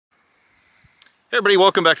Hey everybody,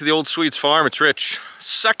 welcome back to the Old Swedes Farm. It's Rich.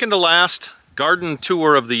 Second to last garden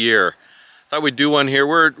tour of the year. Thought we'd do one here.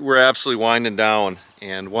 We're absolutely winding down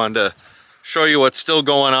and wanted to show you what's still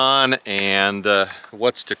going on and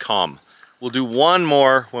what's to come. We'll do one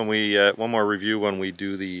more review when we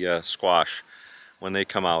do the squash when they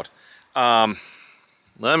come out.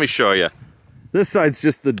 Let me show you. This side's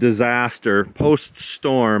just the disaster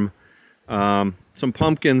post-storm. Some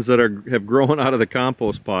pumpkins that have grown out of the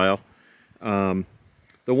compost pile.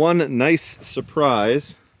 The one nice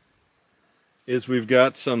surprise is we've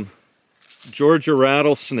got some Georgia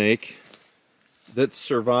rattlesnake that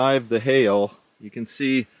survived the hail. You can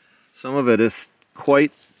see some of it is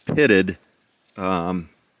quite pitted,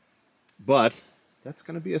 but that's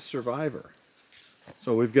going to be a survivor.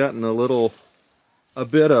 So we've gotten a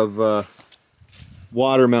bit of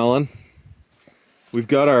watermelon. We've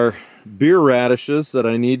got our beer radishes that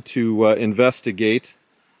I need to investigate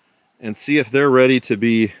and see if they're ready to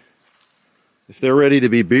be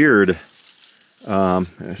beered.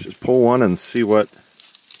 Let's just pull one and see what.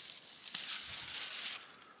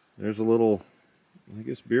 There's a little, I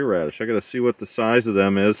guess, beer radish. I got to see what the size of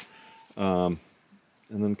them is, and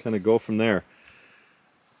then kind of go from there.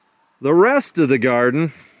 The rest of the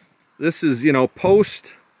garden, this is, you know,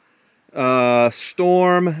 post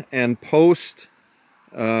storm and post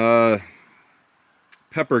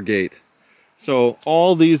Peppergate. So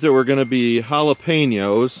all these that were going to be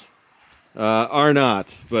jalapenos are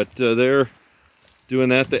not, but they're doing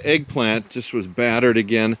that. The eggplant just was battered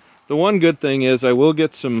again. The one good thing is I will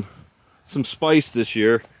get some spice this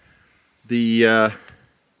year. The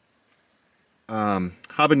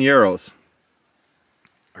habaneros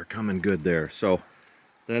are coming good there. So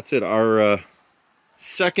that's it. Our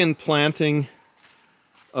second planting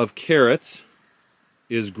of carrots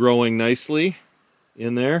is growing nicely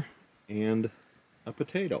in there. And a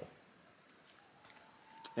potato.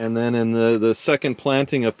 And then in the second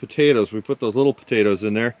planting of potatoes, we put those little potatoes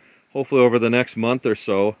in there. Hopefully over the next month or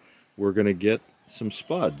so, we're going to get some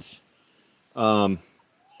spuds.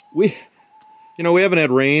 We haven't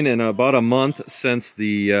had rain in about a month since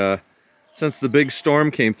the big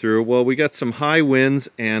storm came through. Well, we got some high winds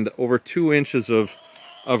and over 2 inches of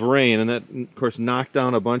rain, and that, of course, knocked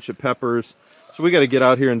down a bunch of peppers. So we got to get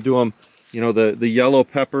out here and do them. You know, the yellow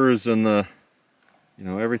peppers and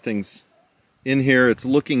everything's in here. It's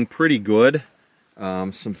looking pretty good.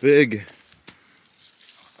 Some big,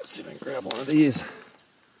 let's see if I can grab one of these.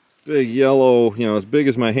 Big yellow, as big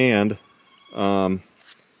as my hand. There's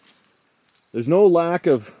no lack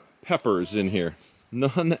of peppers in here.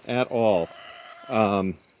 None at all.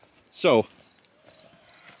 So,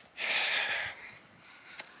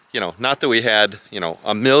 not that we had,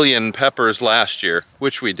 a million peppers last year,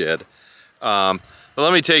 which we did. But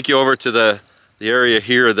let me take you over to the area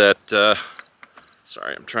here that,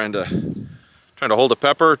 sorry, I'm trying to hold a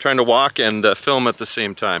pepper, trying to walk and film at the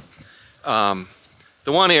same time. The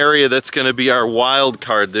one area that's going to be our wild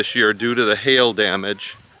card this year due to the hail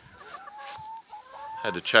damage.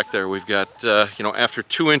 Had to check there. We've got, after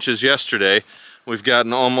 2 inches yesterday, we've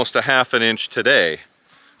gotten almost a ½ inch today.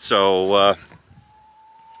 So,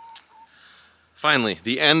 finally,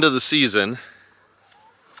 the end of the season.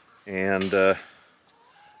 And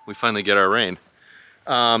we finally get our rain.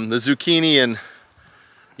 The zucchini and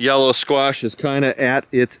yellow squash is kind of at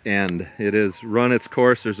its end. It has run its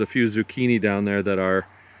course. There's a few zucchini down there that are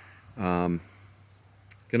going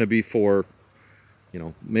to be for,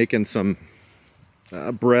 making some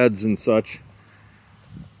breads and such.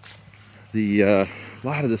 A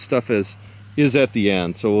lot of this stuff is at the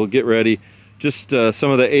end, so we'll get ready. Just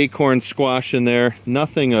some of the acorn squash in there.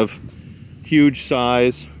 Nothing of huge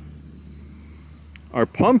size. Our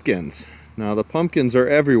pumpkins. Now the pumpkins are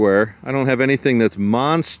everywhere. I don't have anything that's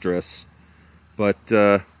monstrous, but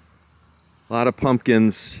a lot of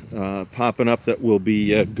pumpkins popping up that will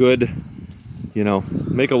be good,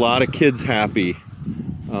 make a lot of kids happy.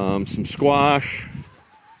 Some squash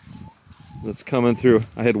that's coming through.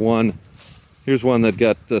 I had one, here's one that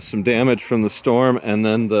got some damage from the storm, and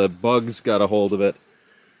then the bugs got a hold of it,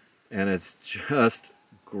 and it's just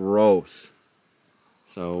gross.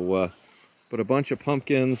 So, but a bunch of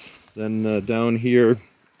pumpkins, then down here,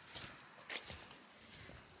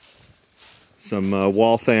 some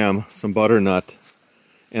Waltham, some butternut,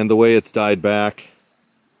 and the way it's died back,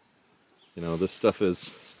 this stuff is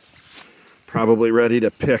probably ready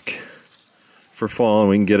to pick for fall, and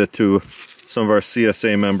we can get it to some of our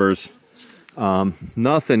CSA members.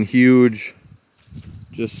 Nothing huge,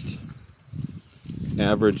 just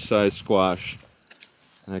average size squash.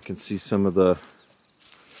 I can see some of the,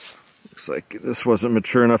 looks like this wasn't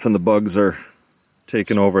mature enough and the bugs are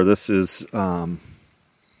taken over. This is, oh,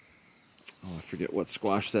 I forget what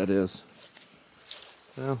squash that is.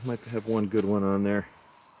 Well, might have one good one on there.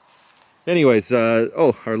 Anyways,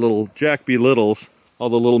 oh, our little Jack B. Littles, all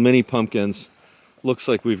the little mini pumpkins. Looks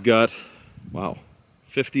like we've got, wow,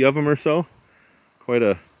 50 of them or so. Quite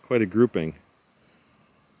a grouping.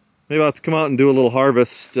 Maybe I'll have to come out and do a little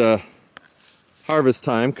harvest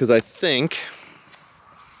time, because I think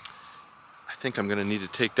I'm going to need to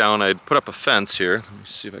take down, I'd put up a fence here. Let me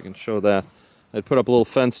see if I can show that. I'd put up a little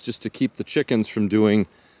fence just to keep the chickens from doing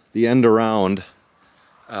the end around,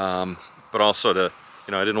 but also to,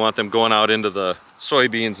 you know, I didn't want them going out into the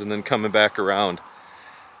soybeans and then coming back around.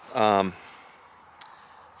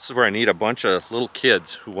 This is where I need a bunch of little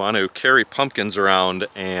kids who want to carry pumpkins around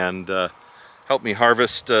and help me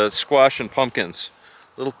harvest squash and pumpkins.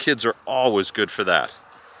 Little kids are always good for that.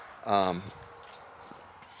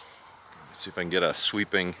 See if I can get a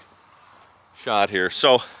sweeping shot here.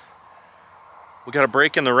 So we got a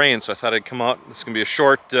break in the rain, so I thought I'd come out. This is gonna be a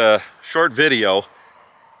short video,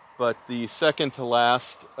 but the second to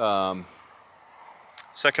last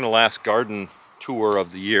garden tour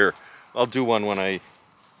of the year. I'll do one when I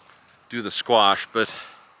do the squash, but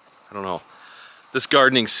I don't know. This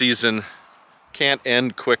gardening season can't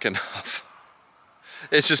end quick enough.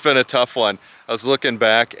 It's just been a tough one. I was looking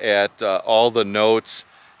back at all the notes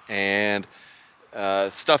and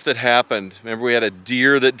stuff that happened. Remember, we had a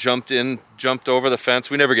deer that jumped over the fence.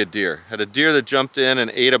 We never get deer. Had a deer that jumped in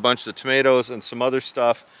and ate a bunch of the tomatoes and some other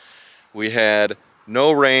stuff. We had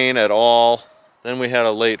no rain at all. Then we had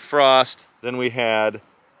a late frost. Then we had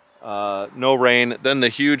no rain. Then the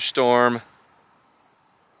huge storm.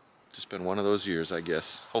 Just been one of those years, I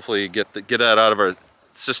guess. Hopefully, get that out of our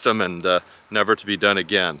system and never to be done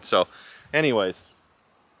again. So, anyways.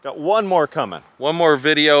 Got one more coming. One more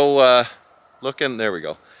video looking, there we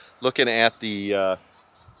go. Looking at the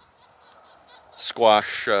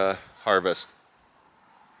squash harvest.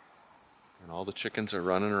 And all the chickens are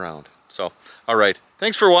running around. So, all right.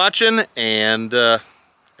 Thanks for watching, and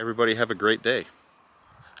everybody have a great day.